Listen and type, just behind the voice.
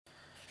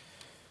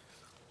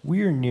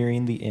We are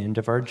nearing the end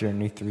of our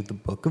journey through the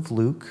book of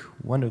Luke,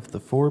 one of the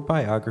 4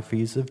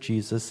 biographies of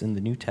Jesus in the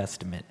New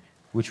Testament,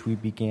 which we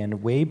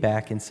began way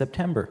back in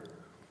September.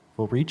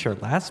 We'll reach our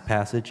last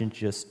passage in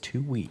just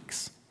 2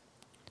 weeks.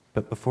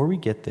 But before we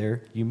get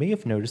there, you may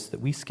have noticed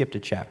that we skipped a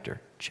chapter,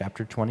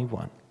 chapter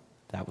 21.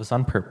 That was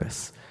on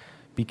purpose,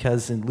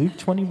 because in Luke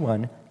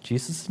 21,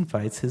 Jesus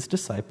invites his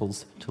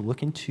disciples to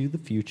look into the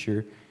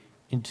future,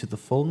 into the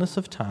fullness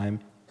of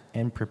time,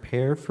 and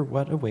prepare for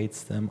what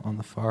awaits them on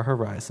the far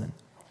horizon.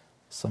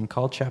 Some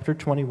call chapter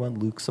 21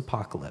 Luke's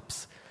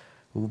Apocalypse.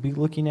 We'll be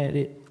looking at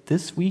it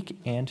this week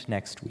and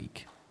next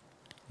week.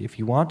 If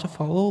you want to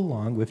follow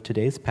along with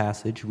today's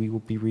passage, we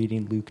will be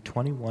reading Luke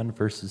 21,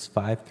 verses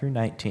 5 through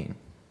 19.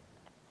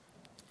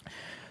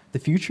 The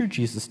future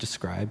Jesus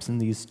describes in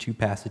these 2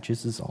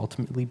 passages is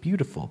ultimately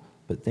beautiful,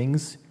 but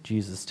things,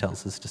 Jesus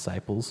tells his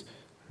disciples,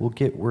 will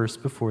get worse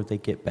before they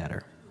get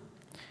better.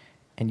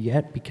 And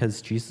yet,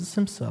 because Jesus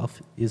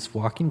himself is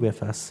walking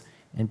with us,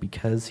 and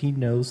because he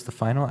knows the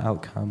final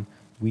outcome,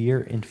 we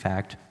are, in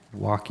fact,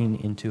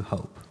 walking into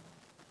hope.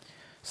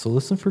 So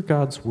listen for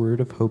God's word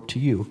of hope to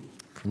you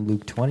from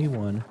Luke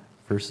 21,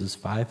 verses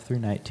 5 through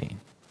 19.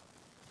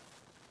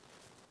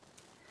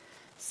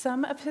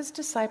 Some of his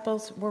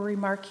disciples were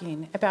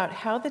remarking about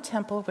how the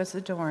temple was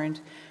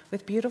adorned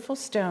with beautiful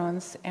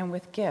stones and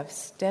with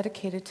gifts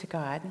dedicated to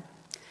God.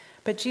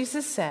 But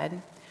Jesus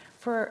said,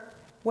 "For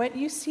what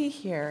you see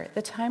here,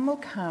 the time will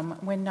come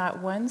when not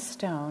one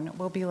stone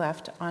will be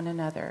left on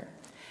another.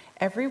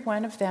 Every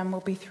one of them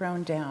will be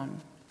thrown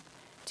down."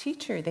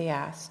 "Teacher," they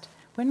asked,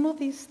 "when will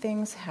these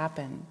things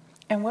happen?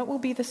 And what will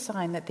be the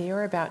sign that they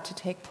are about to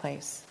take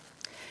place?"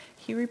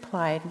 He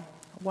replied,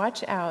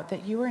 "Watch out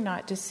that you are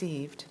not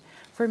deceived.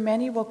 For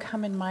many will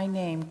come in my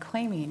name,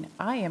 claiming,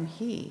 'I am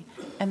he,'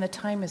 and the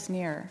time is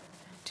near.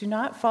 Do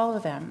not follow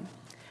them.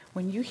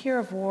 When you hear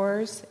of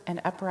wars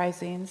and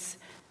uprisings,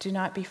 do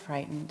not be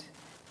frightened.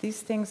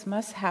 These things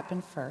must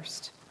happen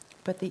first,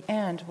 but the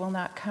end will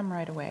not come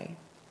right away."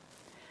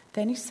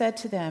 Then he said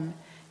to them,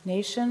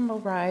 "Nation will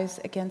rise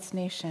against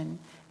nation,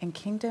 and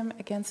kingdom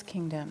against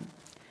kingdom.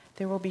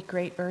 There will be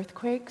great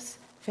earthquakes,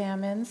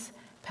 famines,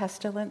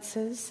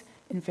 pestilences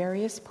in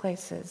various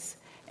places,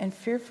 and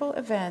fearful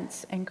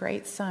events and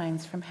great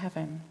signs from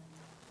heaven.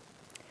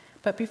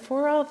 But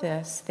before all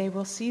this, they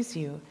will seize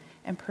you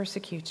and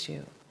persecute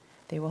you.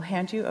 They will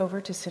hand you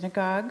over to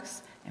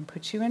synagogues and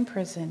put you in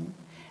prison,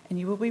 and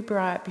you will be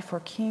brought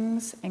before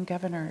kings and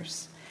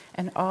governors,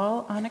 and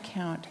all on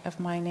account of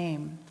my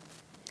name.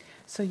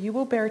 So you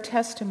will bear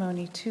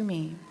testimony to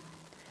me.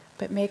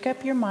 But make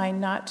up your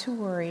mind not to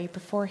worry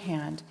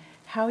beforehand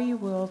how you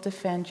will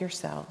defend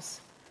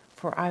yourselves,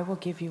 for I will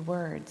give you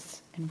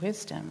words and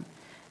wisdom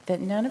that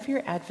none of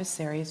your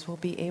adversaries will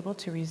be able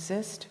to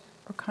resist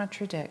or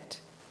contradict.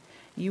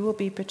 You will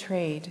be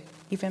betrayed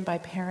even by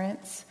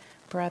parents,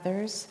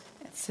 brothers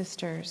and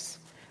sisters,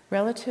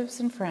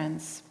 relatives and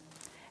friends,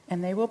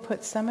 and they will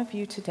put some of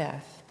you to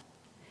death.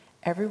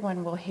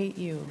 Everyone will hate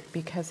you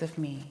because of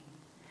me,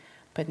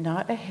 but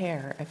not a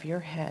hair of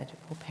your head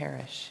will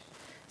perish.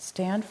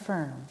 Stand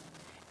firm,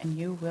 and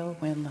you will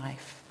win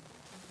life."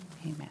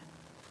 Amen.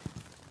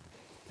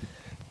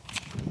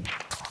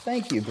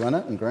 Thank you,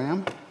 Glenna and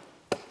Graham.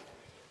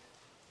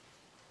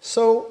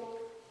 So,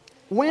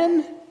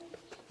 when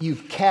you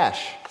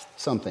cache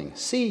something,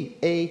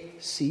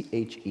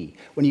 C-A-C-H-E,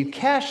 when you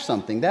cache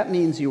something, that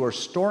means you are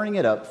storing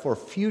it up for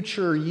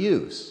future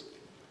use.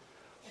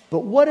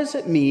 But what does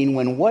it mean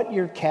when what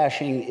you're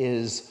caching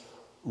is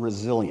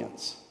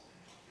resilience?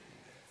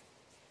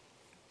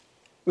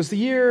 It was the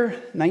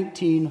year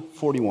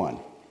 1941.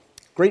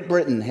 Great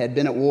Britain had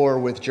been at war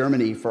with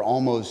Germany for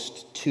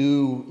almost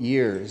 2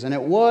 years, and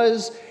it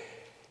was,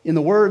 in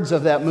the words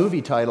of that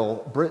movie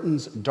title,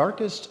 Britain's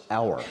darkest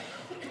hour.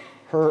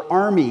 Her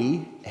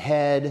army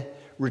had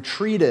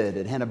retreated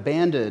and had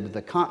abandoned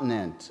the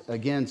continent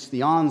against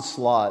the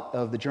onslaught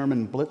of the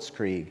German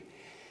Blitzkrieg.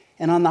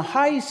 And on the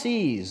high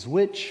seas,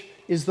 which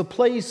is the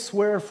place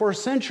where for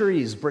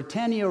centuries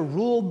Britannia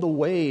ruled the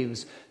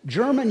waves,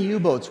 German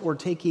U-boats were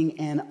taking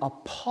an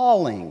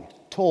appalling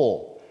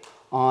toll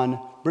on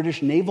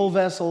British naval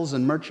vessels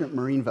and merchant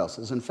marine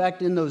vessels. In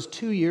fact, in those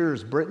 2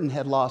 years, Britain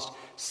had lost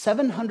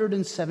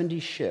 770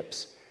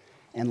 ships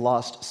and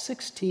lost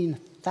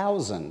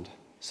 16,000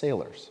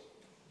 sailors.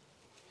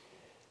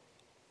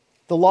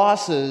 The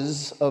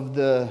losses of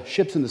the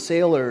ships and the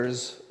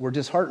sailors were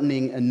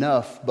disheartening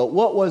enough, but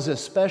what was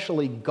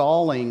especially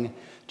galling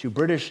to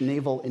British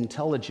naval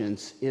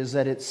intelligence is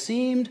that it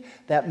seemed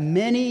that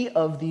many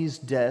of these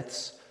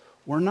deaths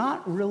were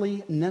not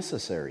really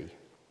necessary.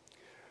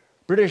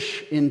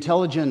 British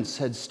intelligence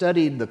had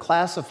studied the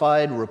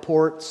classified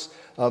reports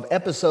of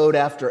episode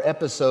after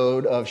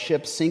episode of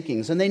ship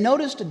sinkings, and they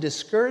noticed a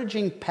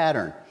discouraging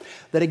pattern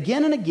that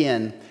again and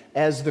again,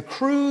 as the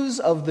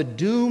crews of the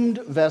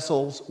doomed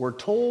vessels were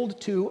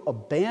told to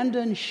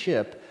abandon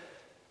ship,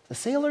 the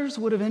sailors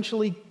would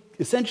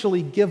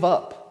essentially give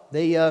up.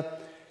 They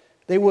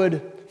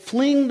would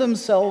fling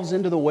themselves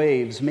into the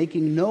waves,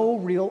 making no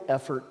real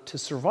effort to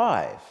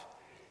survive.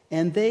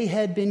 and they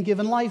had been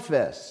given life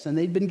vests, and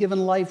they'd been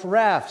given life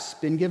rafts,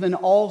 been given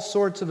all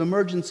sorts of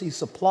emergency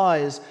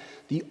supplies.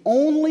 The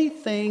only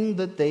thing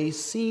that they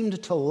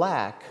seemed to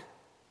lack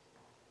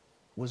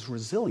was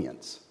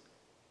resilience.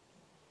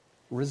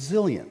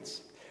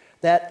 Resilience.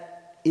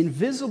 That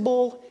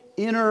invisible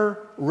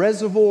inner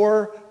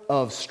reservoir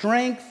of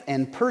strength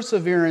and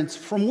perseverance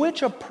from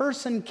which a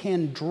person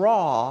can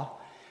draw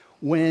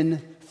when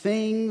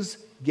things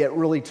get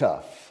really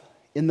tough,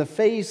 in the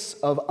face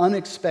of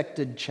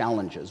unexpected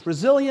challenges.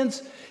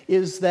 Resilience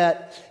is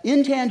that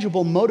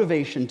intangible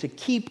motivation to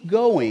keep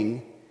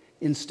going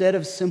instead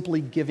of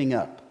simply giving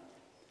up.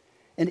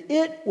 And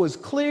it was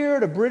clear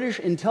to British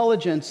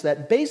intelligence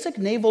that basic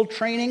naval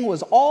training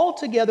was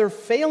altogether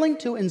failing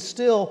to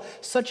instill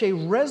such a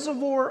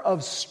reservoir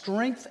of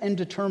strength and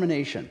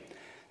determination.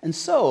 And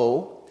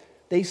so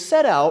they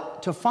set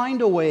out to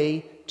find a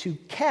way to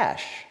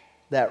cache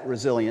that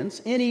resilience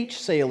in each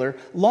sailor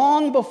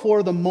long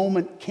before the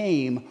moment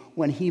came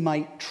when he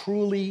might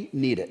truly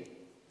need it.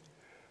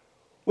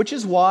 Which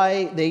is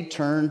why they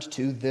turned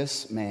to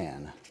this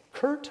man,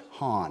 Kurt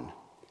Hahn.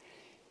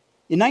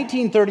 In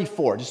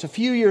 1934, just a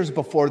few years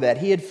before that,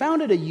 he had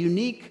founded a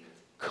unique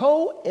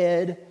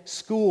co-ed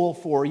school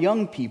for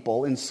young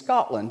people in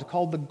Scotland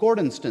called the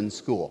Gordonstoun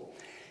School.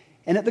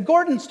 And at the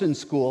Gordonstoun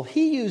School,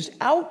 he used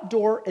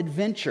outdoor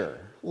adventure,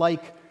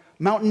 like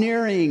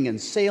mountaineering and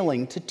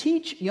sailing, to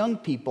teach young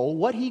people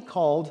what he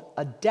called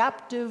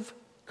adaptive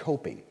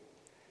coping,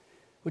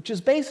 which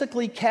is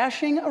basically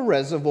caching a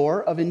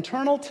reservoir of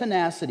internal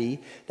tenacity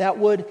that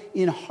would,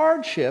 in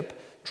hardship,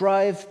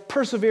 drive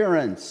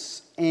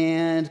perseverance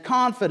and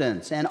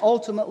confidence and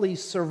ultimately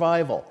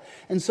survival.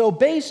 And so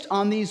based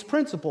on these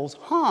principles,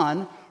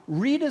 Hahn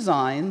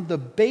redesigned the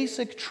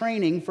basic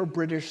training for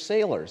British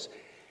sailors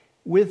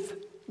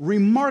with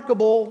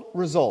remarkable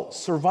results.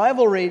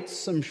 Survival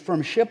rates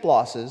from ship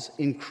losses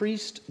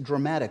increased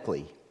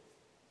dramatically.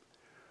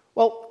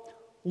 Well,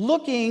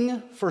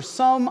 looking for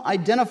some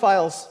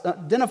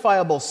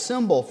identifiable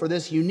symbol for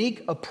this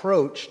unique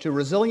approach to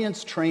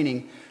resilience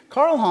training,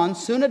 Karl Hahn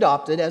soon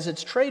adopted as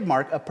its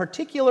trademark a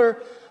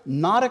particular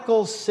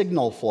nautical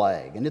signal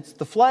flag. And it's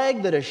the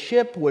flag that a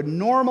ship would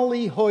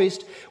normally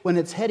hoist when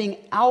it's heading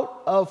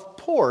out of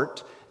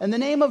port. And the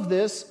name of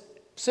this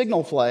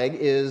signal flag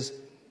is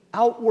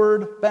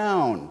Outward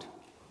Bound,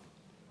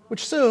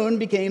 which soon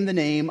became the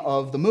name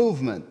of the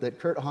movement that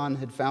Kurt Hahn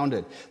had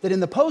founded, that in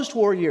the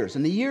post-war years,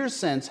 in the years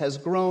since, has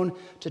grown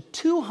to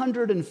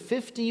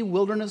 250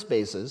 wilderness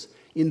bases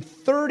in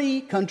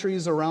 30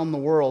 countries around the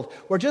world,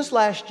 where just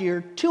last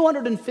year,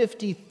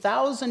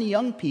 250,000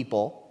 young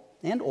people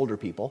and older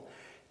people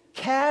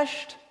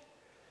cached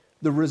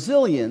the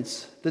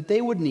resilience that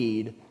they would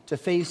need to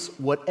face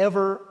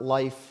whatever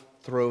life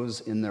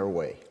throws in their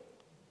way.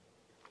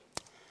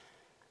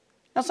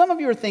 Now, some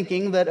of you are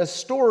thinking that a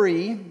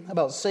story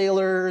about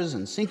sailors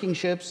and sinking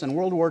ships in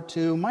World War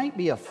II might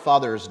be a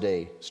Father's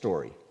Day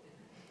story.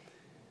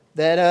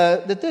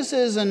 That this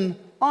is an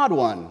odd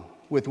one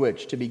with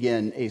which to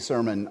begin a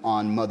sermon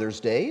on Mother's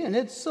Day, and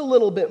it's a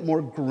little bit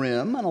more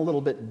grim and a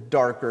little bit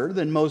darker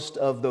than most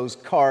of those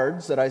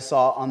cards that I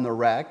saw on the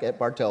rack at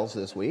Bartell's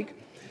this week.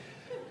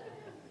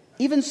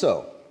 Even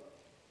so,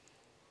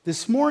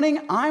 this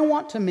morning I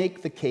want to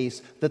make the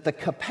case that the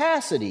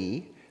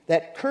capacity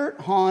that Kurt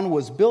Hahn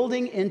was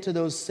building into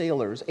those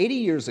sailors 80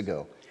 years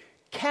ago,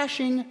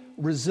 caching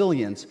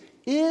resilience,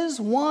 is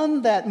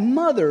one that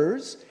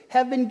mothers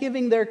have been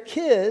giving their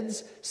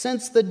kids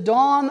since the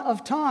dawn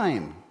of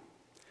time.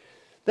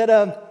 That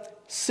a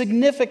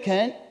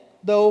significant,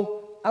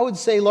 though I would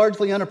say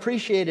largely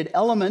unappreciated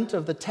element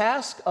of the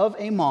task of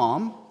a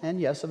mom, and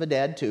yes, of a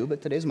dad too,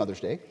 but today's Mother's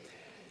Day,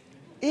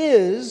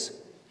 is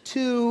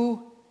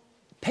to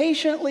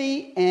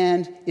patiently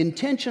and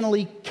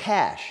intentionally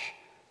cache,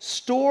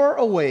 store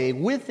away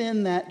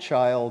within that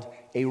child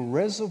a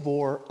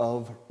reservoir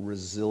of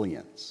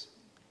resilience.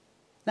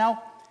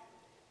 Now,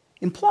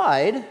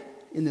 implied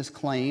in this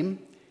claim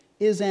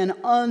is an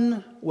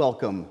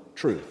unwelcome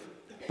truth.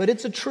 But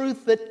it's a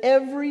truth that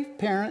every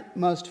parent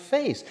must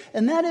face.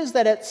 And that is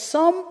that at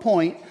some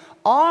point,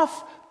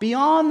 off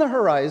beyond the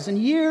horizon,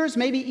 years,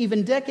 maybe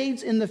even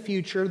decades in the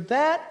future,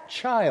 that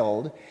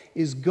child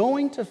is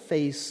going to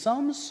face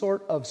some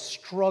sort of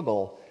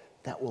struggle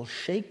that will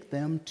shake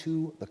them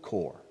to the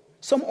core.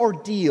 Some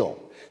ordeal,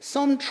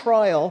 some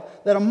trial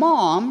that a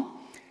mom,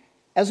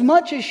 as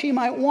much as she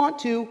might want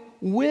to,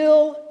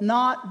 will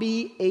not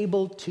be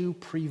able to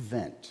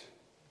prevent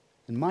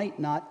and might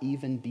not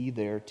even be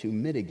there to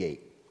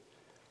mitigate.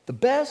 The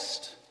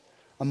best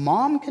a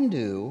mom can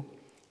do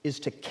is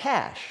to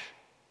cache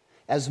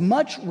as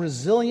much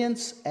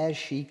resilience as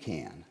she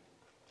can.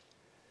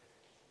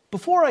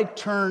 Before I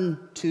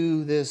turn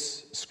to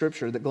this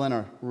scripture that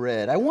Glenna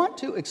read, I want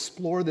to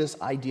explore this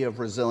idea of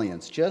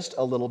resilience just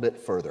a little bit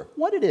further.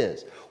 What it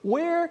is,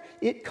 where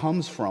it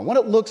comes from, what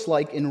it looks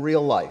like in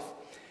real life.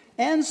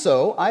 And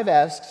so I've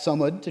asked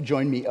someone to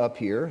join me up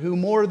here who,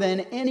 more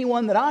than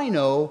anyone that I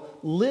know,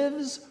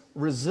 lives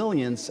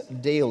resilience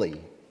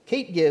daily.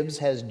 Kate Gibbs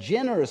has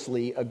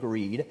generously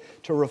agreed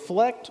to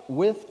reflect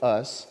with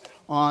us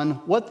on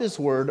what this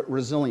word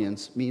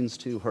resilience means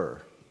to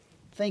her.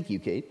 Thank you,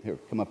 Kate. Here,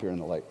 come up here in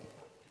the light.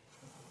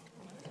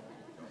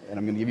 And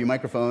I'm going to give you a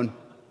microphone.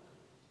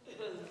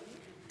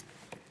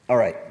 All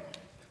right.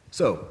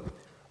 So,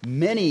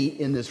 many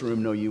in this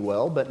room know you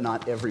well, but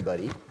not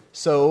everybody.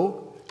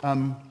 So,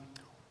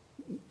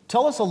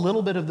 tell us a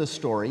little bit of the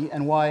story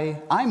and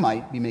why I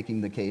might be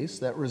making the case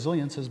that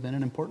resilience has been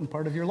an important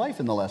part of your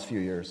life in the last few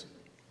years.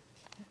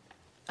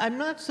 I'm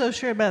not so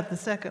sure about the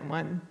second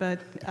one,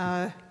 but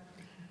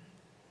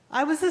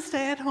I was a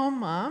stay-at-home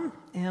mom,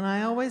 and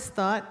I always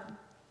thought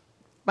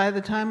by the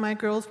time my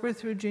girls were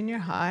through junior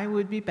high,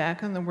 we'd be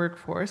back in the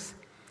workforce.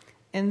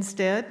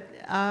 Instead,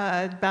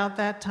 about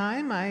that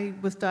time, I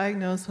was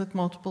diagnosed with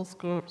multiple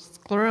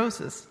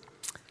sclerosis.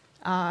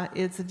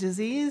 It's a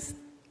disease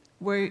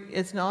where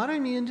it's an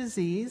autoimmune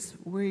disease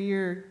where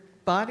your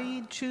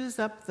body chews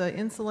up the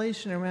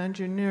insulation around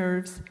your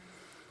nerves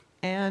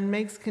and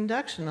makes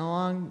conduction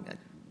along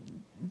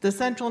the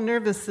central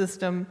nervous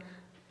system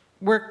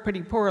work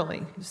pretty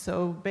poorly.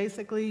 So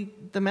basically,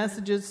 the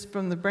messages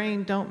from the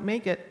brain don't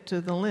make it to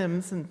the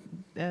limbs,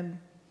 and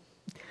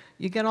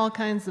you get all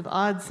kinds of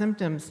odd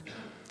symptoms.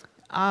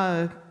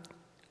 I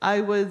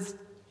was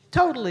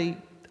totally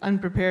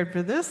unprepared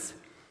for this.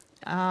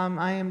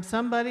 I am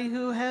somebody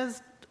who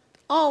has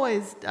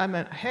always, I'm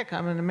an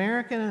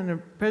American and a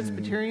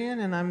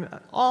Presbyterian, and I'm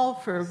all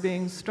for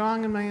being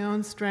strong in my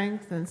own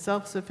strength and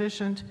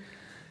self-sufficient,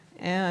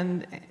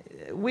 and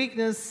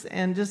weakness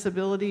and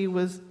disability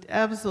was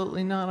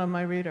absolutely not on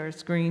my radar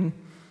screen.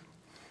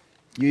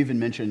 You even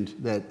mentioned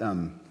that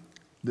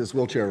this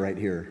wheelchair right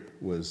here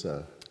was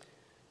a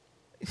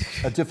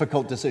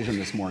difficult decision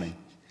this morning.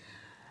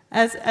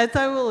 As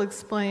I will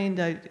explain,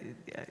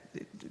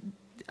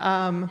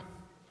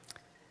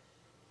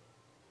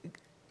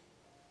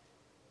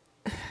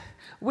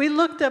 we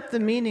looked up the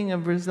meaning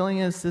of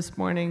resilience this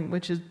morning,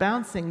 which is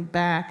bouncing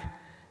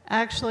back.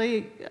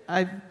 Actually,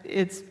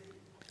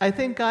 I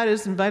think God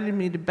has invited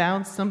me to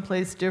bounce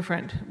someplace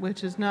different,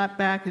 which is not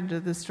back into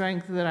the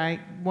strength that I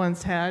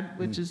once had,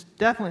 which is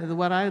definitely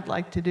what I'd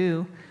like to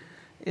do.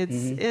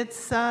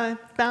 It's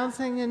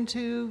bouncing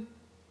into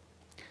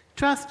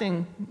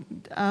trusting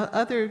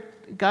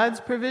God's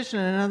provision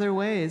in other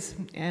ways.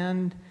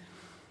 And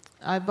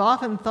I've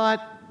often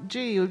thought,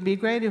 gee, it would be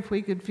great if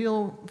we could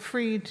feel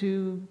free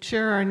to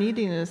share our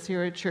neediness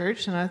here at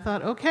church. And I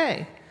thought,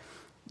 okay,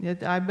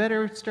 I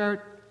better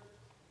start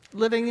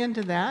living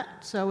into that.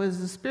 So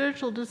as a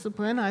spiritual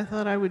discipline, I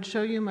thought I would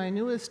show you my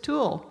newest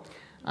tool.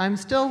 I'm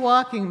still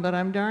walking, but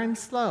I'm darn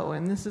slow,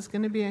 and this is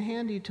going to be a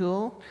handy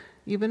tool,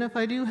 even if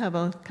I do have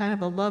a kind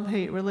of a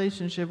love-hate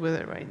relationship with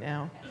it right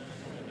now.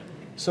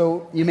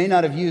 So you may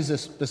not have used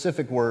this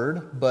specific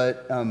word,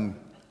 but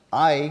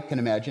I can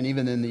imagine,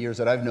 even in the years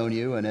that I've known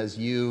you, and as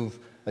you've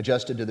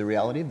adjusted to the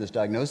reality of this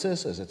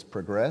diagnosis, as it's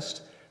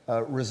progressed,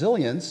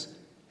 resilience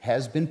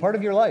has been part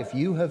of your life.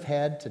 You have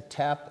had to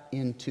tap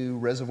into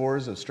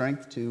reservoirs of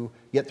strength to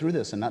get through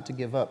this and not to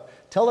give up.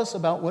 Tell us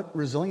about what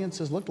resilience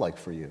has looked like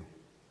for you.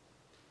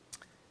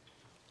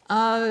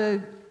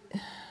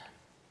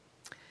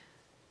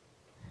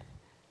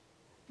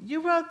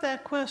 You wrote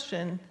that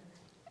question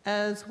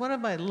as, what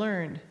have I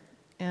learned?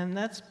 And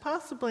that's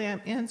possibly,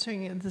 I'm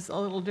answering this a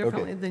little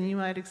differently than you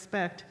might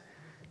expect.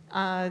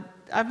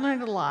 I've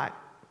learned a lot.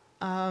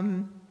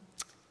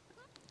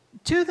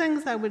 Two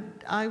things I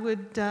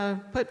would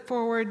put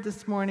forward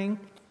this morning.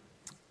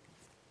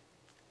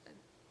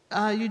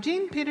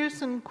 Eugene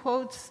Peterson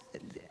quotes,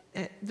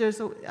 there's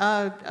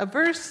a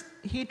verse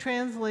he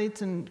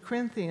translates in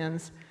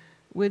Corinthians,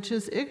 which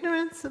is,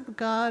 ignorance of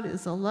God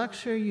is a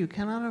luxury you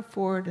cannot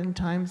afford in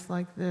times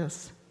like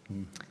this.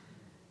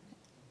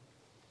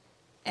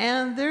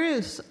 And there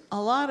is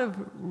a lot of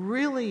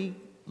really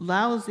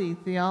lousy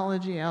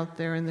theology out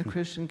there in the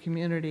Christian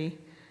community,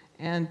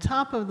 and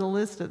top of the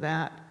list of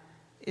that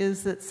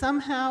is that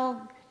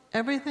somehow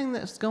everything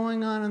that's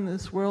going on in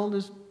this world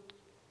is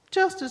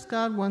just as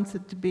God wants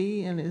it to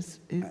be, and is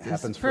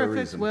His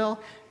perfect will.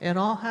 It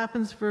all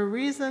happens for a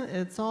reason.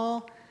 It's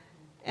all,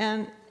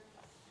 and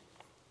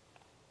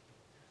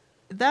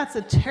that's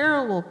a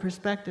terrible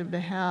perspective to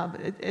have.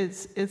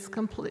 It's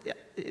complete.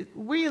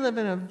 We live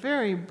in a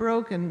very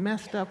broken,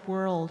 messed up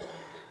world.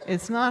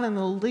 It's not in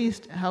the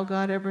least how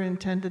God ever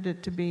intended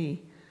it to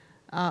be.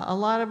 A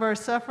lot of our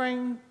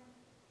suffering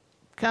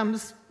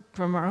comes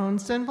from our own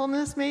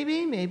sinfulness,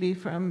 maybe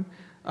from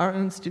our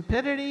own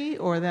stupidity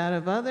or that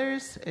of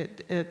others.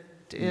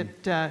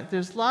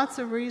 There's lots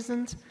of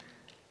reasons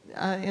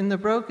in the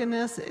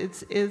brokenness.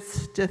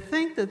 It's to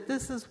think that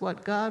this is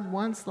what God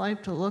wants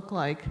life to look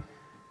like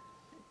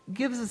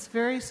gives us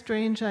very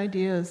strange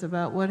ideas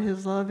about what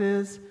His love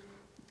is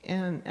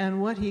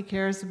and what He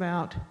cares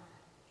about.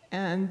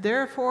 And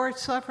therefore,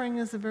 suffering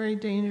is a very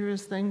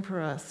dangerous thing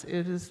for us.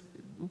 It is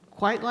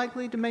quite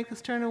likely to make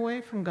us turn away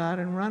from God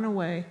and run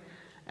away,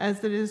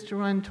 as it is to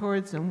run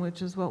towards Him,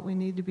 which is what we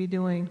need to be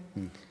doing.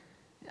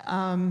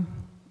 I've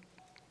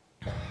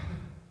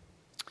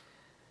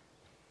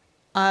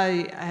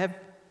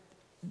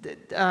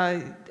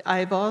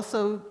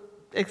also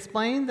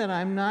explained that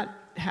I'm not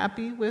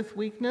happy with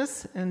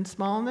weakness and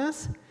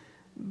smallness,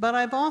 but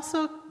I've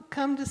also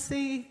come to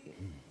see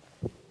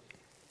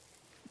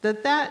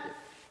that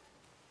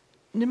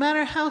no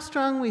matter how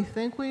strong we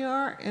think we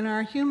are in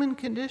our human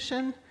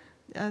condition,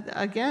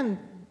 again,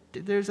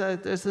 there's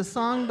a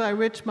song by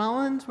Rich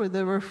Mullins where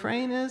the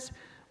refrain is,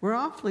 we're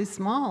awfully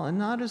small and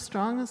not as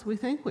strong as we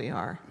think we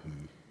are.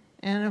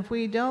 And if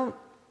we don't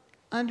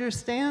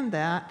understand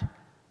that,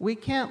 we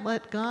can't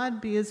let God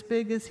be as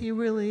big as he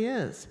really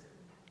is.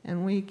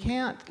 And we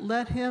can't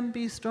let him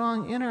be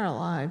strong in our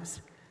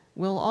lives.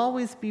 We'll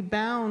always be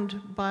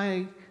bound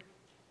by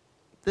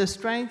the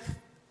strength,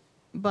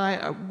 by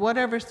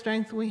whatever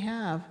strength we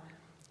have,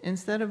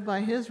 instead of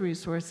by his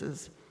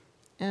resources.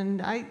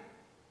 And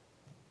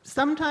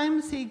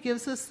sometimes he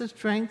gives us the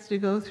strength to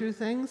go through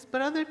things,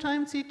 but other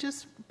times he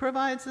just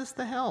provides us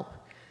the help.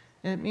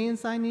 And it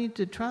means I need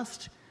to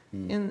trust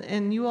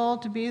in you all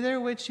to be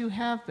there, which you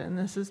have been.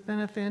 This has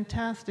been a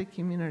fantastic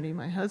community.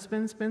 My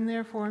husband's been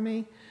there for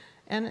me.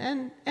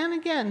 And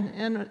again,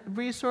 and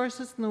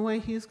resources in the way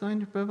he's going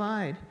to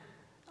provide.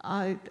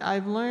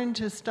 I've learned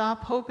to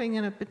stop hoping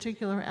in a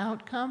particular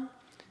outcome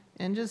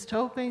and just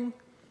hoping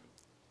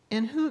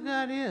in who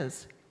God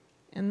is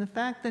and the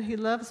fact that he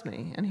loves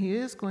me and he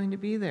is going to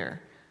be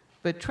there.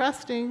 But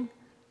trusting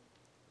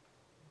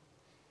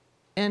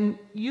in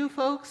you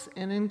folks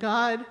and in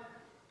God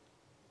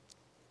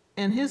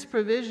and his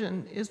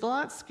provision is a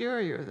lot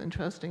scarier than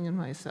trusting in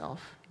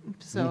myself.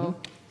 So,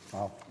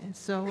 Wow.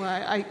 so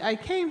I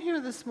came here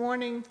this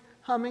morning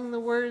humming the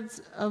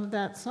words of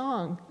that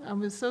song. I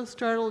was so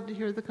startled to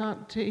hear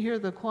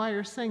the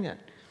choir sing it.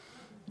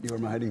 You are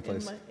my hiding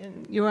place.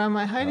 You are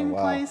my hiding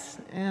wow. place,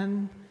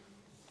 and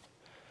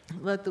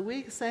let the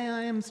weak say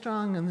I am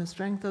strong in the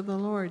strength of the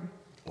Lord.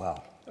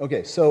 Wow.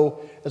 Okay,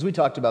 so as we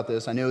talked about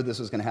this, I knew this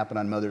was going to happen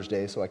on Mother's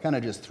Day, so I kind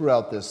of just threw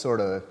out this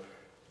sort of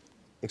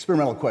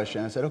experimental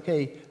question. I said,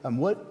 okay,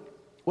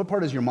 what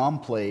part has your mom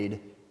played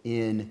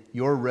in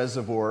your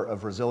reservoir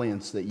of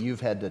resilience that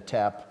you've had to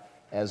tap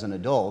as an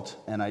adult?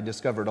 And I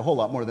discovered a whole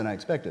lot more than I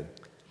expected.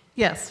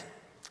 Yes.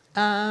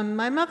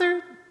 My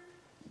mother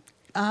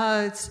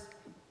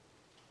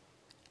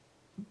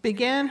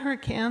began her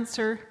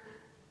cancer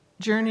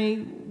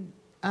journey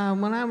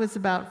when I was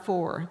about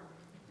 4.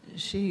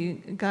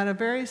 She got a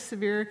very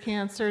severe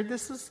cancer.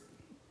 This was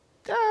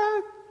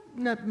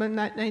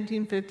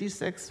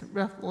 1956,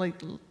 roughly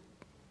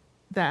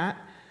that.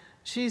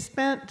 She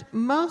spent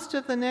most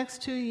of the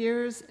next 2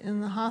 years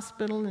in the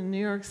hospital in New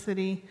York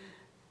City,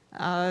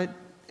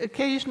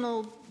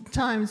 occasional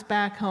times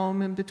back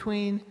home in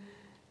between,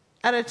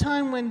 at a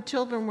time when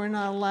children were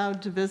not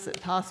allowed to visit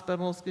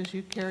hospitals because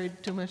you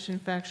carried too much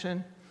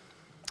infection.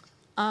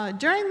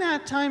 During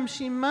that time,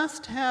 she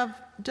must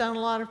have done a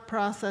lot of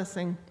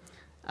processing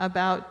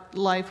about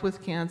life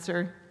with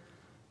cancer.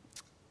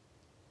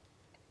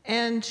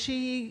 And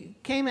she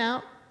came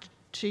out.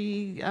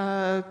 She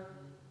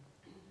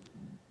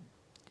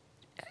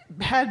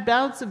had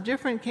bouts of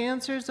different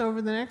cancers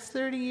over the next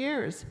 30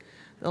 years.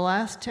 The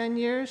last 10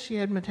 years, she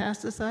had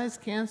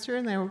metastasized cancer,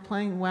 and they were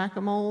playing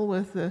whack-a-mole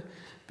with the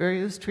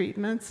various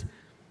treatments.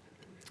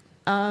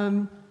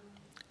 I'm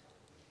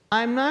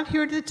not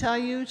here to tell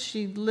you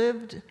she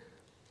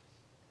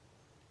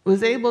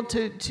was able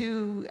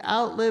to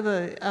outlive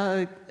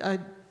a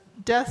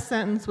death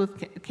sentence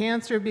with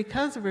cancer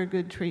because of her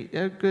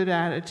good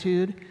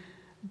attitude,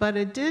 but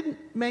it did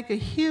make a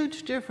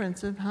huge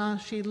difference of how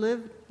she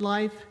lived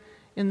life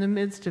in the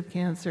midst of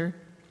cancer.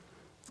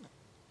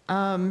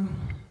 When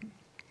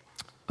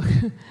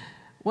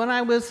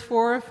I was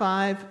 4 or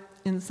 5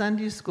 in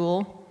Sunday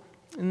school,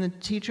 and the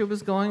teacher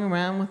was going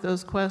around with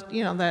those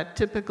questions, that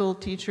typical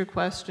teacher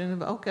question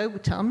of, okay, well,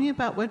 tell me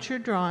about what you're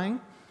drawing.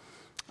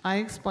 I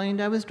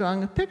explained I was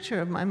drawing a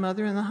picture of my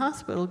mother in the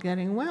hospital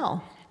getting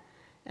well.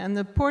 And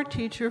the poor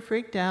teacher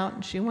freaked out,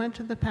 and she went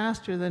to the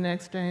pastor the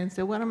next day and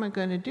said, what am I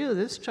going to do?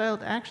 This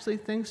child actually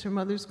thinks her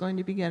mother's going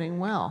to be getting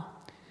well.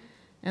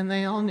 And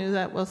they all knew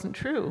that wasn't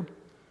true.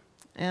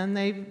 And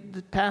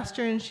the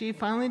pastor and she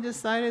finally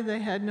decided they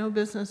had no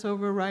business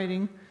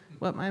overwriting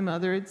what my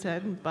mother had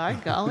said. And by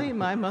golly,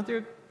 my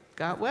mother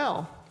got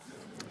well.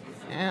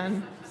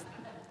 And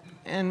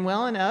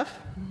well enough.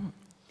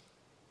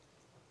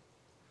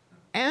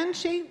 And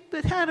she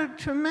had a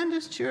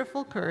tremendous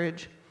cheerful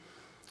courage.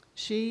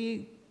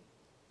 She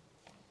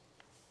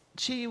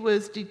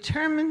was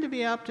determined to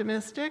be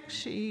optimistic.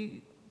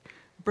 She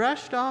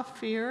brushed off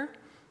fear.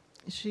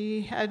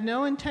 She had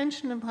no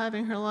intention of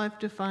having her life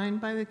defined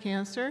by the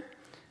cancer.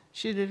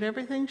 She did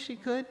everything she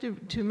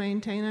could to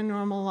maintain a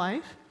normal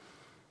life.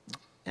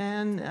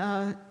 And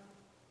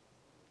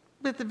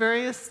with the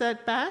various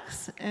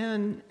setbacks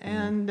and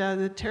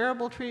the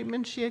terrible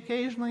treatment she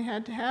occasionally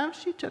had to have,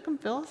 she took them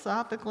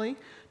philosophically,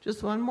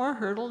 just one more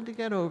hurdle to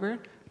get over,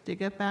 to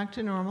get back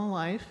to normal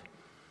life.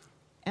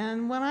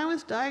 And when I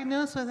was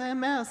diagnosed with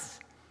MS,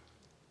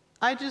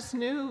 I just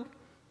knew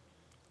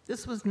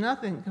this was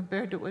nothing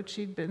compared to what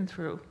she'd been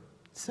through.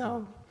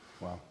 So,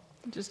 Wow.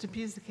 just a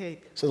piece of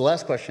cake. So the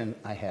last question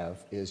I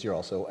have is, you're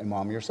also a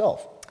mom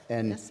yourself.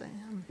 And Yes, I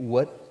am.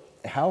 what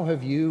how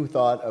have you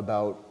thought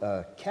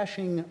about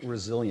caching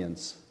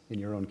resilience in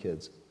your own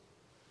kids?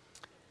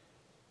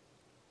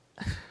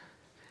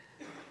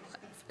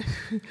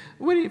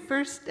 When he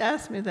first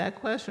asked me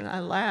that question, I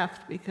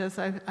laughed because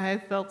I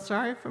felt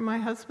sorry for my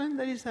husband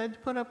that he's had to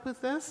put up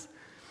with this.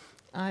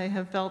 I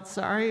have felt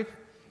sorry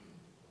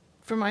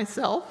for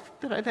myself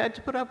that I've had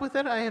to put up with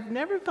it. I have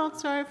never felt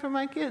sorry for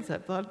my kids.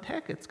 I've thought,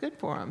 heck, it's good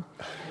for them.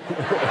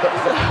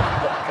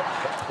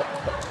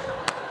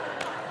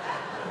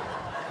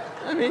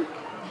 I mean,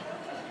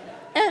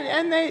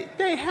 and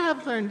they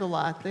have learned a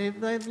lot.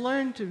 They've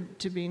learned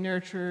to be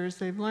nurturers.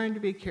 They've learned to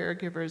be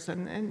caregivers,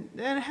 and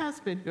it has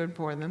been good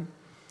for them.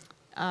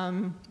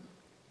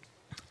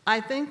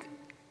 I think,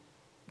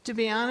 to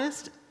be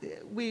honest,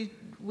 we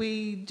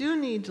do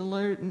need to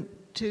learn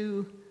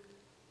to.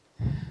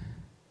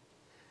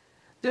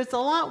 There's a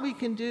lot we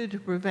can do to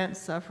prevent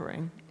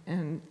suffering,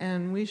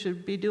 and we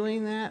should be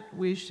doing that.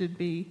 We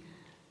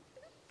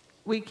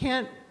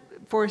can't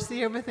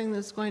foresee everything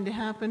that's going to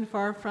happen,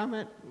 far from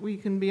it. We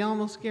can be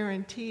almost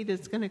guaranteed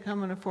it's going to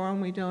come in a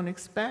form we don't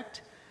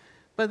expect,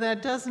 but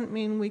that doesn't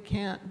mean we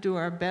can't do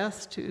our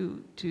best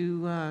to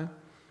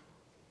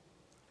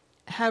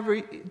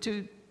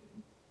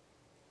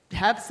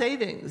have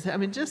savings. I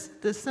mean,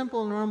 just the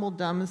simple, normal,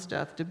 dumb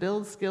stuff, to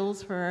build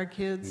skills for our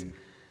kids,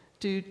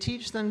 to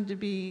teach them to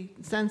be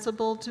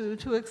sensible,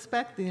 to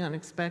expect the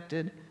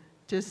unexpected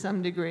to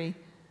some degree.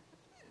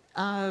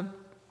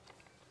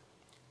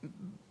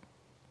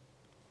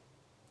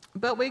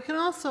 But we can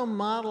also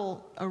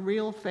model a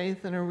real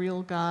faith in a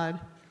real God.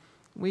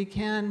 We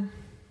can.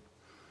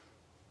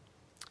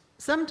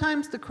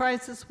 Sometimes the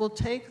crisis will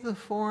take the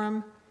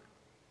form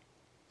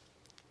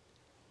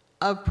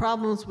of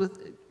problems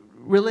with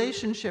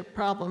relationship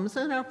problems,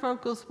 and our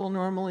focus will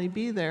normally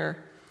be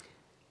there.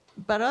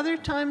 But other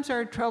times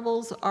our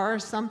troubles are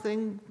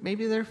something,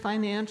 maybe they're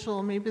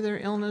financial, maybe they're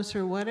illness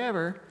or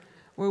whatever,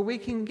 where we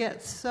can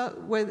get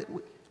where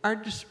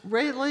our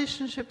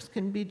relationships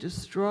can be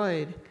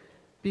destroyed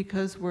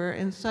because we're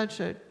in such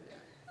a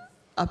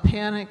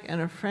panic and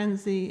a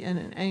frenzy and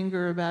an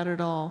anger about it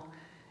all.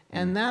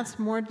 And that's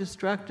more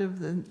destructive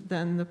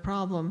than the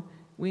problem.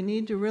 We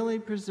need to really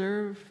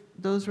preserve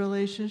those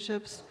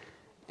relationships.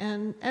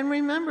 And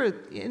remember,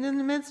 in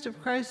the midst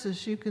of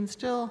crisis, you can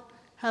still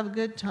have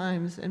good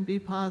times and be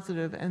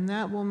positive, and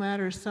that will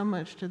matter so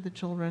much to the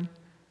children.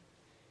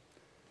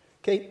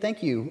 Kate,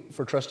 thank you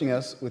for trusting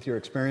us with your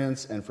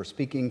experience and for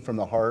speaking from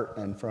the heart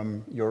and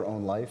from your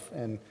own life.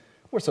 And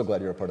we're so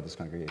glad you're a part of this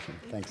congregation.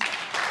 Thanks.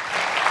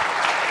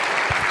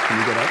 Can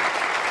you get up?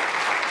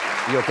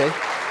 You okay?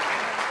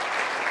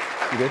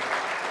 You good?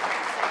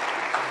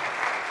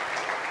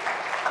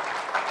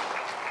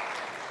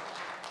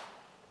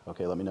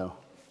 Okay, let me know.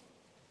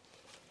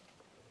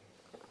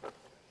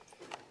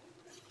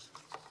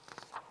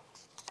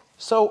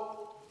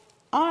 So,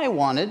 I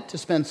wanted to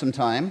spend some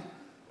time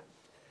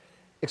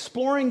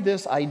exploring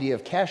this idea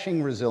of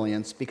caching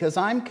resilience because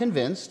I'm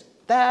convinced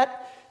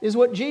that is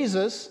what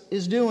Jesus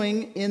is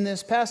doing in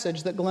this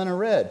passage that Glenna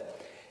read.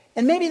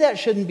 And maybe that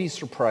shouldn't be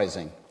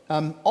surprising.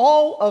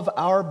 All of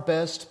our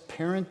best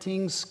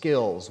parenting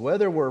skills,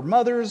 whether we're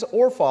mothers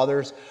or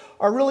fathers,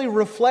 are really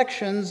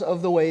reflections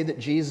of the way that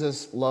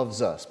Jesus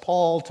loves us.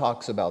 Paul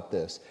talks about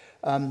this.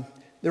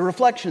 They're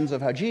reflections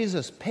of how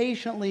Jesus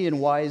patiently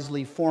and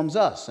wisely forms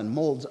us and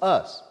molds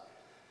us.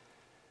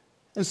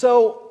 And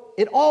so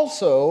it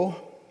also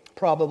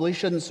probably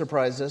shouldn't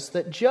surprise us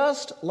that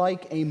just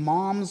like a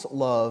mom's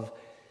love,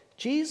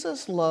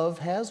 Jesus' love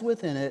has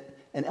within it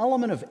an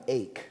element of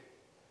ache,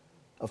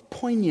 of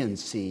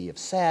poignancy, of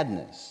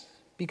sadness,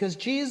 because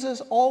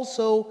Jesus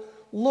also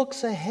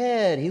looks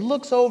ahead. He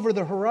looks over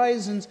the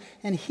horizons,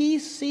 and he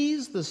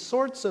sees the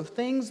sorts of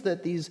things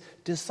that these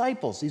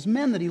disciples, these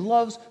men that he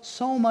loves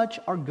so much,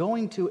 are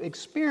going to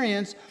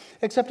experience,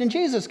 except in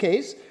Jesus'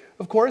 case,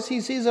 of course,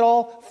 he sees it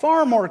all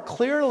far more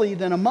clearly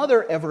than a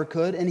mother ever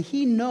could, and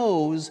he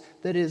knows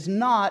that it is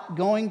not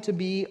going to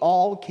be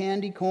all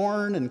candy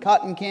corn and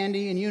cotton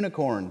candy and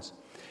unicorns.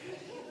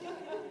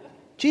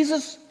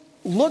 Jesus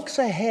looks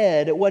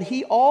ahead at what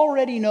he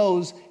already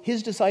knows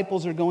his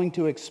disciples are going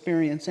to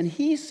experience, and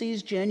he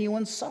sees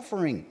genuine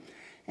suffering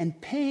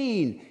and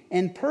pain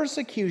and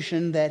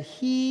persecution that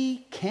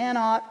he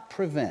cannot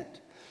prevent.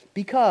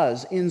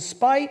 Because in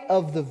spite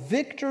of the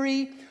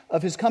victory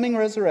of his coming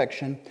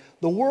resurrection,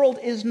 the world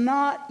is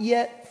not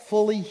yet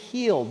fully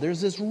healed.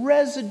 There's this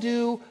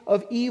residue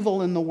of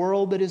evil in the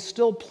world that is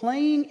still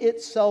playing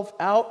itself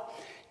out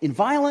in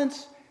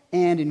violence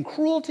and in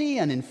cruelty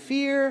and in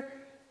fear.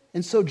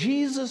 And so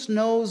Jesus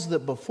knows that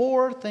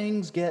before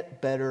things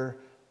get better,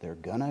 they're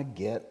gonna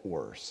get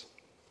worse.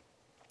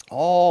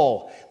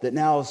 All that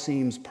now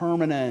seems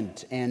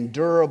permanent and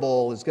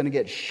durable is gonna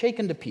get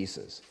shaken to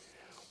pieces.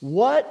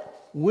 What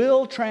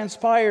will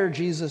transpire,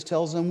 Jesus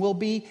tells them, will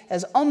be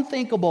as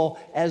unthinkable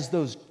as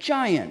those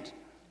giant,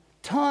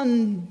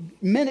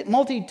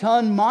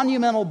 multi-ton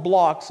monumental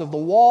blocks of the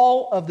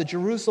wall of the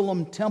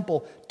Jerusalem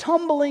temple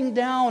tumbling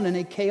down in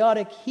a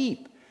chaotic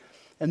heap.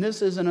 And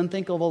this is an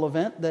unthinkable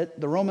event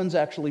that the Romans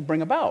actually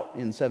bring about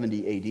in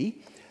 70 AD.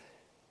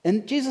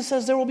 And Jesus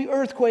says there will be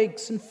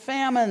earthquakes and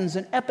famines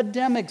and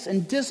epidemics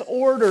and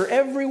disorder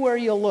everywhere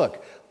you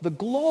look. The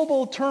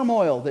global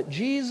turmoil that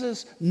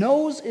Jesus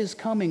knows is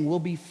coming will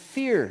be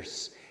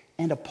fierce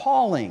and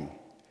appalling.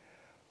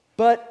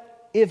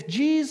 But if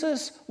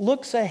Jesus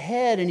looks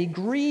ahead and he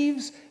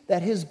grieves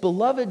that his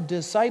beloved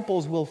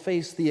disciples will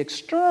face the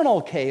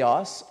external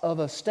chaos of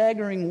a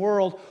staggering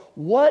world,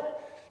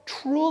 what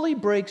truly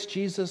breaks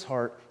Jesus'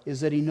 heart is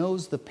that he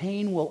knows the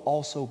pain will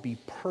also be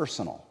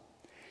personal.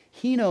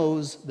 He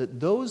knows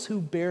that those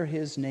who bear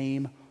his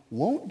name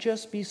won't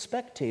just be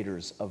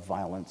spectators of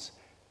violence,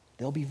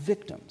 they'll be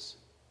victims.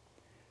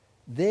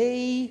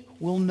 They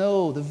will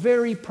know the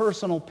very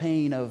personal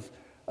pain of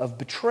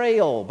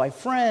betrayal by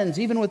friends,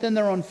 even within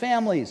their own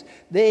families.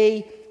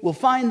 They will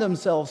find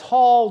themselves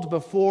hauled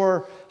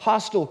before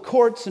hostile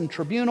courts and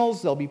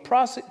tribunals. They'll be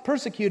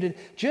persecuted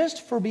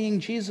just for being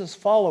Jesus'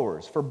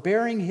 followers, for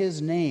bearing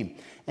his name.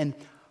 And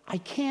I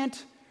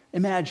can't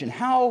imagine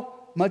how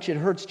much it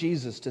hurts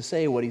Jesus to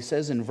say what he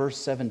says in verse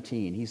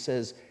 17. He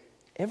says,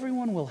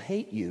 "Everyone will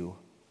hate you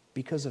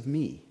because of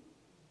me."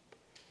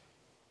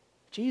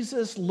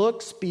 Jesus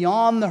looks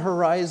beyond the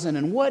horizon,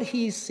 and what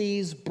he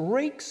sees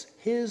breaks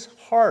his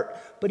heart,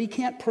 but he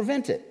can't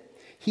prevent it.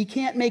 He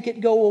can't make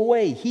it go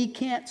away. He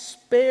can't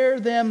spare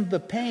them the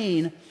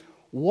pain.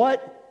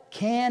 What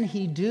can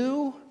he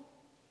do?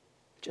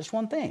 Just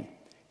one thing.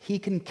 He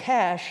can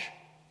cash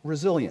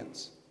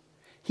resilience.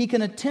 He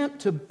can attempt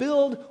to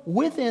build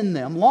within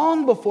them,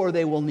 long before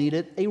they will need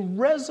it, a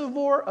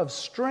reservoir of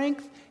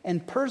strength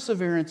and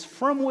perseverance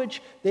from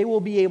which they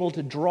will be able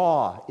to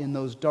draw in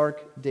those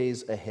dark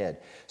days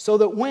ahead. So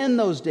that when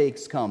those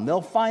days come,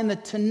 they'll find the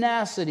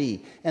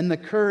tenacity and the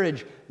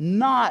courage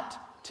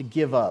not to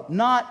give up,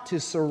 not to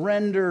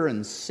surrender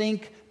and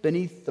sink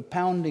beneath the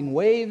pounding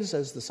waves,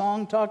 as the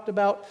song talked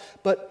about,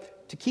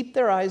 but to keep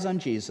their eyes on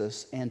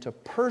Jesus and to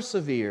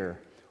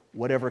persevere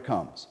whatever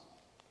comes.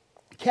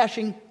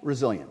 Cashing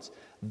resilience.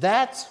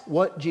 That's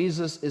what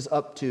Jesus is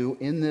up to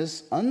in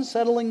this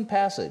unsettling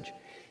passage.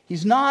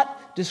 He's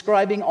not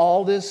describing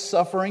all this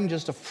suffering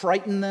just to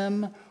frighten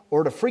them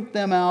or to freak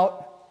them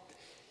out.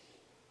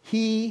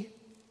 He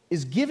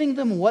is giving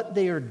them what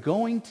they are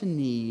going to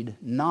need,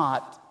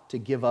 not to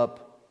give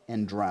up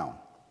and drown.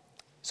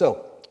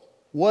 So,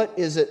 what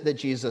is it that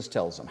Jesus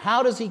tells them?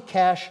 How does he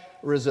cash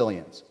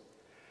resilience?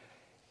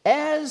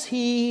 As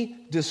he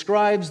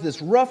describes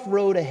this rough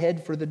road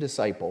ahead for the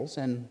disciples,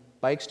 and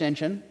by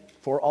extension,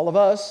 for all of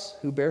us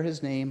who bear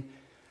his name,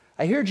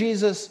 I hear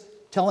Jesus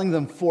telling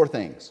them four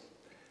things.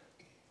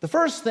 The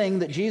first thing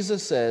that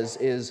Jesus says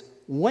is,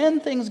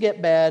 when things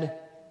get bad,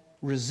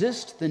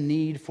 resist the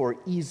need for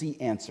easy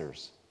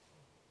answers.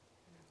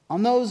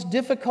 On those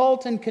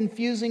difficult and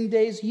confusing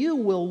days, you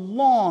will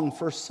long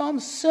for some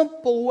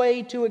simple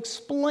way to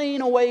explain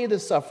away the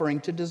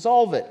suffering, to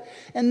dissolve it.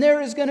 And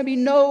there is going to be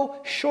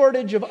no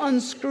shortage of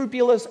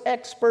unscrupulous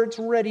experts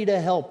ready to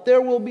help.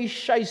 There will be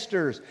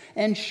shysters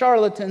and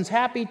charlatans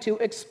happy to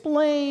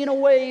explain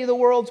away the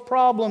world's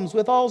problems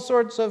with all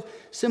sorts of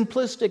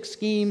simplistic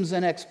schemes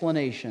and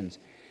explanations.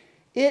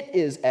 It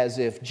is as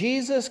if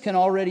Jesus can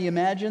already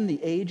imagine the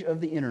age of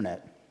the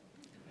internet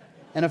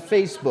and a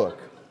Facebook,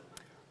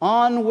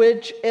 on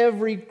which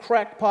every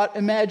crackpot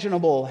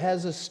imaginable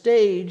has a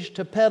stage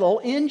to peddle,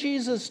 in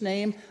Jesus'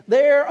 name,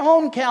 their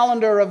own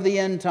calendar of the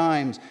end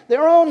times,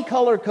 their own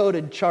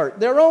color-coded chart,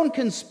 their own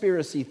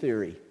conspiracy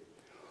theory.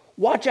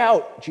 Watch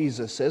out,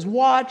 Jesus says.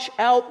 Watch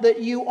out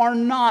that you are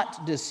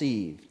not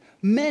deceived.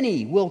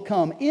 Many will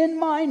come in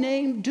my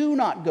name. Do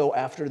not go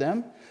after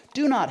them.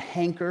 Do not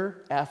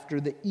hanker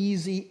after the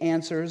easy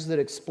answers that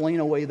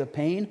explain away the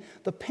pain.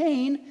 The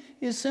pain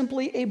is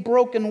simply a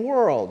broken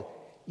world.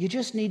 You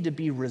just need to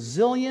be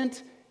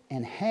resilient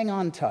and hang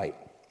on tight.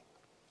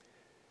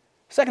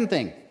 Second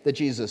thing that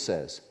Jesus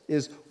says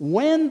is,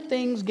 when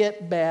things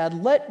get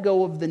bad, let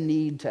go of the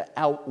need to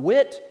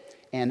outwit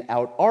and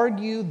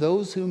out-argue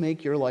those who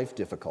make your life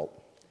difficult.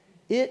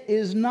 It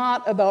is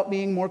not about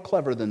being more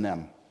clever than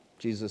them,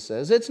 Jesus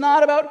says. It's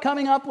not about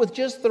coming up with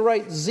just the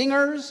right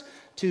zingers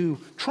to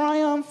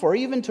triumph or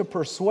even to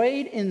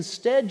persuade.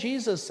 Instead,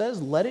 Jesus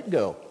says, let it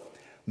go.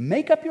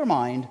 Make up your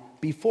mind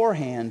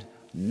beforehand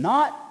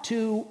not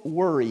to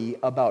worry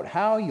about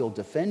how you'll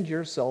defend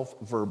yourself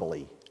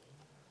verbally.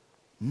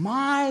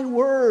 My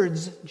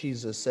words,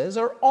 Jesus says,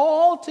 are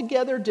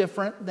altogether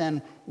different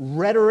than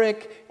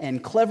rhetoric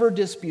and clever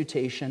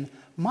disputation.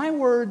 My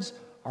words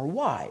are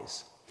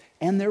wise,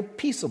 and they're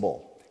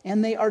peaceable,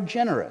 and they are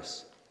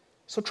generous.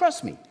 So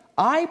trust me,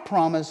 I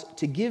promise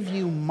to give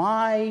you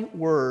my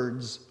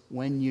words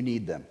when you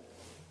need them.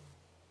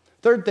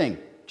 Third thing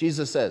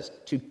Jesus says,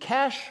 to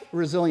cash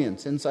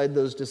resilience inside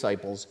those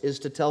disciples is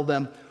to tell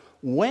them,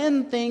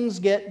 when things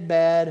get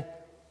bad,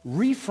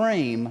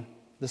 reframe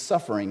the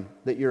suffering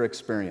that you're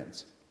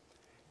experiencing.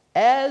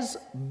 As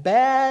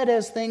bad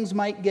as things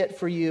might get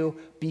for you,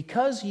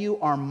 because you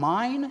are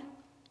mine,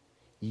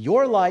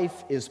 your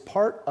life is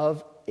part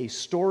of a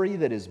story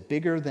that is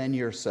bigger than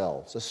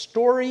yourselves. A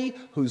story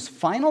whose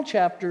final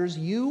chapters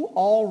you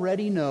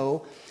already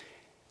know.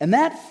 And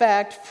that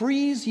fact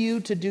frees you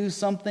to do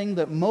something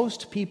that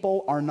most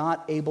people are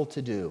not able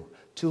to do,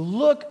 to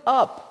look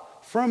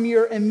up from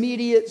your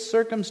immediate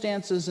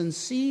circumstances and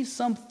see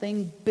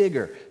something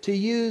bigger, to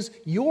use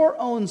your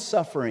own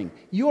suffering,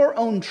 your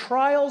own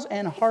trials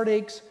and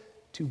heartaches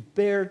to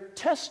bear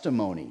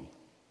testimony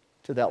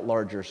to that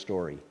larger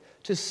story,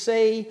 to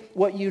say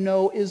what you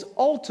know is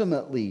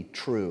ultimately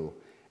true.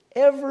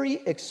 Every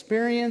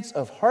experience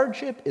of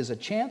hardship is a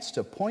chance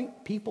to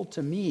point people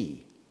to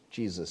me,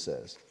 Jesus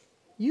says.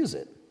 Use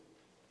it.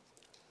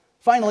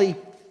 Finally,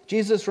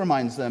 Jesus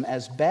reminds them,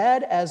 as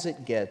bad as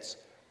it gets,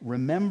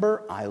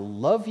 remember, I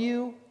love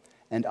you,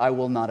 and I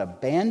will not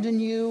abandon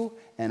you,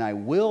 and I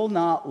will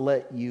not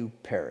let you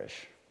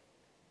perish.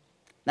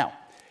 Now,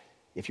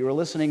 if you were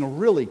listening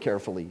really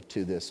carefully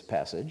to this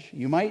passage,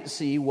 you might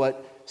see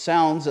what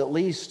sounds, at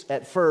least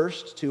at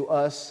first, to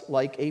us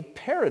like a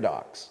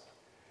paradox.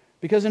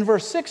 Because in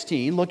verse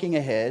 16, looking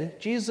ahead,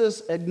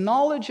 Jesus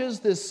acknowledges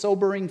this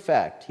sobering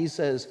fact. He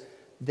says,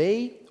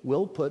 they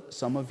will put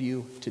some of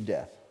you to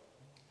death.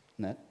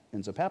 And that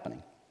ends up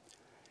happening.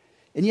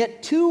 And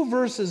yet 2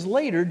 verses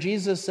later,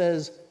 Jesus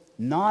says,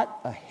 not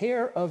a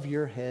hair of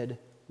your head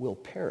will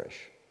perish.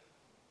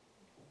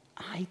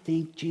 I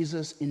think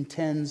Jesus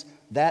intends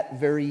that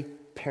very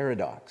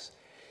paradox,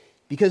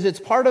 because it's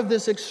part of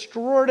this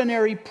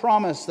extraordinary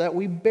promise that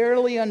we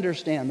barely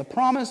understand, the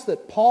promise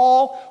that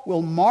Paul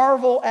will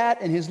marvel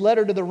at in his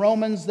letter to the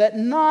Romans, that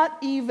not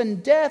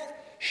even death,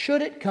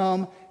 should it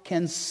come,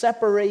 can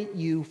separate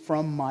you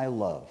from my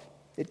love.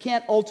 It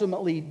can't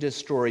ultimately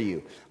destroy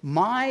you.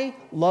 My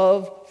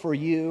love for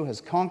you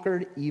has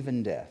conquered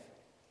even death.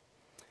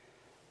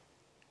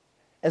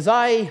 As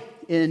I,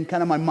 in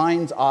kind of my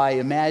mind's eye,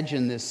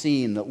 imagine this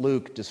scene that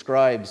Luke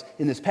describes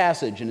in this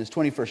passage in his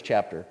 21st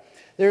chapter,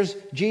 there's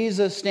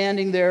Jesus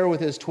standing there with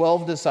his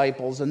 12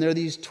 disciples, and there are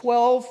these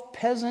 12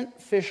 peasant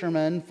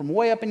fishermen from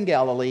way up in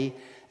Galilee,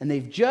 and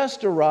they've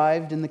just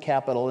arrived in the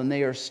capital, and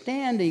they are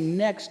standing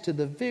next to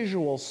the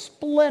visual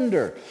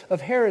splendor of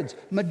Herod's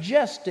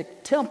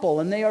majestic temple,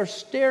 and they are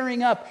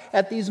staring up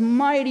at these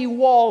mighty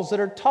walls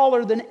that are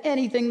taller than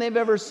anything they've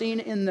ever seen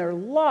in their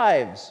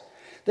lives.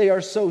 They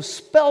are so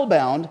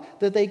spellbound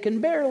that they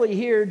can barely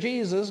hear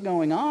Jesus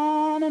going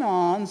on and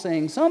on,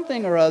 saying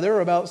something or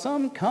other about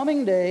some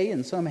coming day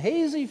in some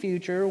hazy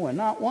future when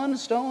not one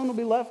stone will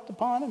be left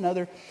upon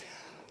another.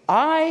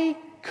 I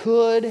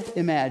could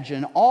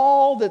imagine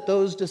all that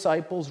those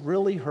disciples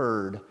really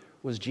heard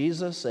was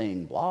Jesus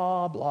saying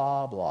blah,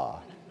 blah,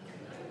 blah.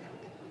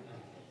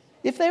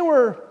 If they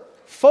were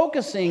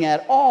focusing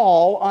at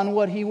all on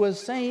what he was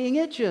saying,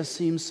 it just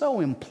seems so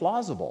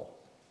implausible,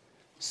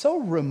 so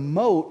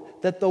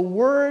remote that the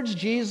words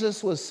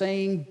Jesus was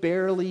saying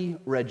barely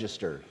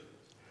registered.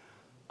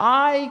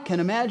 I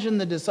can imagine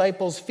the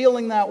disciples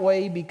feeling that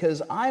way,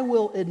 because I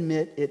will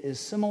admit it is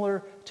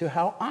similar to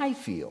how I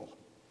feel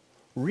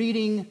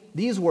reading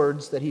these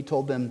words that he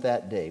told them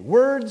that day.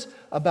 Words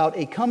about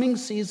a coming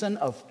season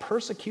of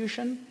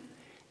persecution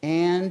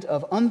and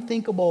of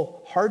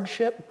unthinkable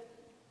hardship.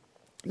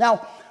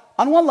 Now,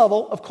 on one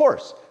level, of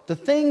course, the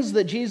things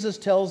that Jesus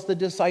tells the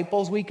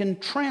disciples we can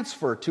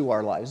transfer to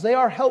our lives. They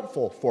are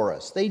helpful for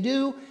us. They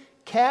do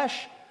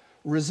cash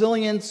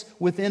resilience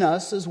within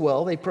us as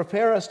well. They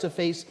prepare us to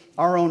face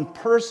our own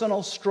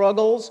personal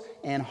struggles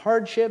and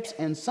hardships,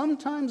 and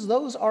sometimes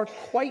those are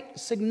quite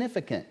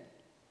significant.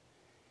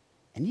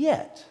 And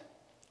yet,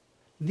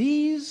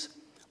 these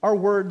are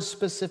words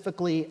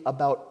specifically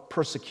about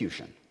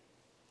persecution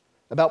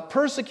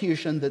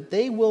that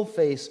they will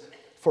face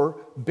for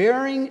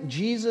bearing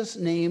Jesus'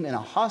 name in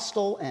a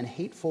hostile and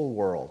hateful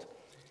world.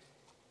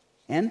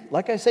 And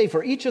like I say,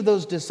 for each of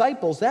those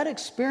disciples, that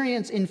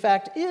experience, in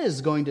fact,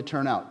 is going to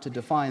turn out to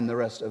define the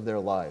rest of their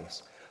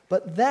lives.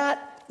 But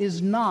that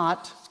is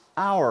not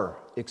our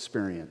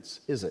experience,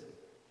 is it?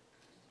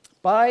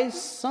 By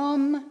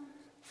some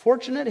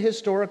fortunate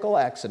historical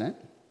accident,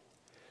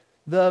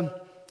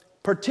 the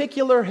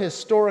particular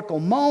historical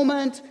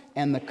moment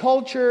and the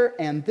culture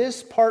and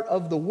this part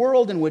of the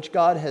world in which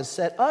God has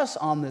set us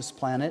on this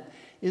planet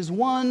is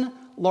one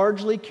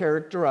largely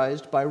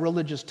characterized by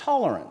religious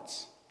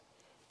tolerance,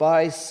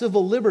 by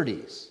civil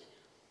liberties.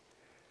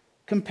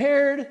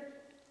 Compared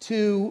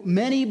to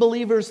many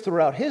believers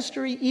throughout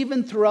history,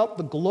 even throughout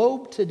the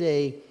globe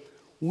today,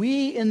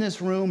 we in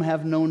this room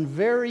have known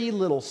very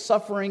little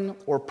suffering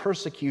or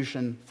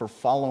persecution for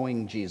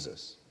following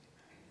Jesus.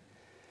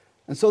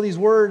 And so these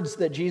words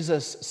that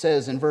Jesus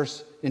says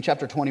in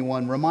chapter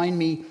 21 remind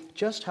me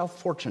just how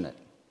fortunate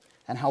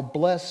and how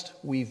blessed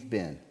we've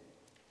been.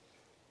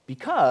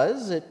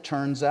 Because it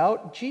turns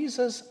out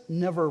Jesus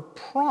never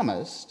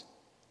promised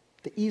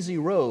the easy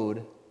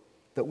road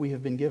that we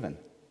have been given.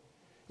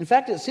 In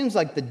fact, it seems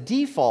like the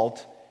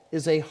default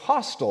is a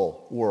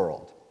hostile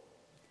world.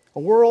 A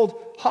world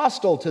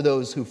hostile to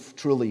those who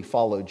truly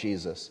follow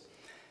Jesus.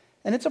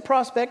 And it's a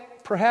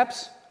prospect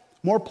perhaps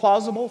more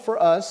plausible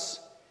for us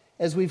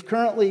as we've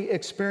currently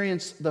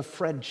experienced the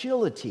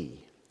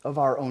fragility of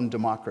our own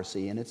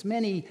democracy and its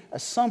many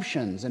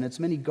assumptions and its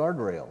many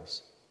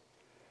guardrails.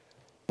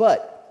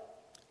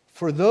 But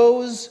for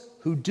those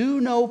who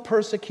do know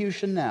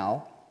persecution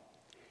now,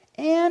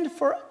 and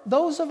for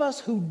those of us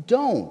who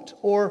don't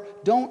or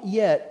don't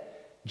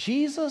yet,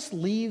 Jesus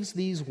leaves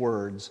these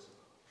words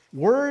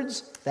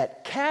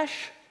that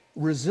cash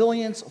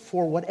resilience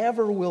for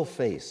whatever we'll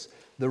face.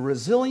 The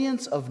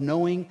resilience of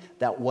knowing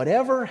that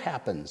whatever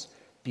happens,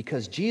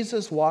 because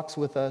Jesus walks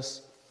with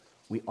us,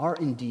 we are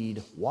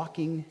indeed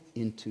walking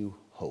into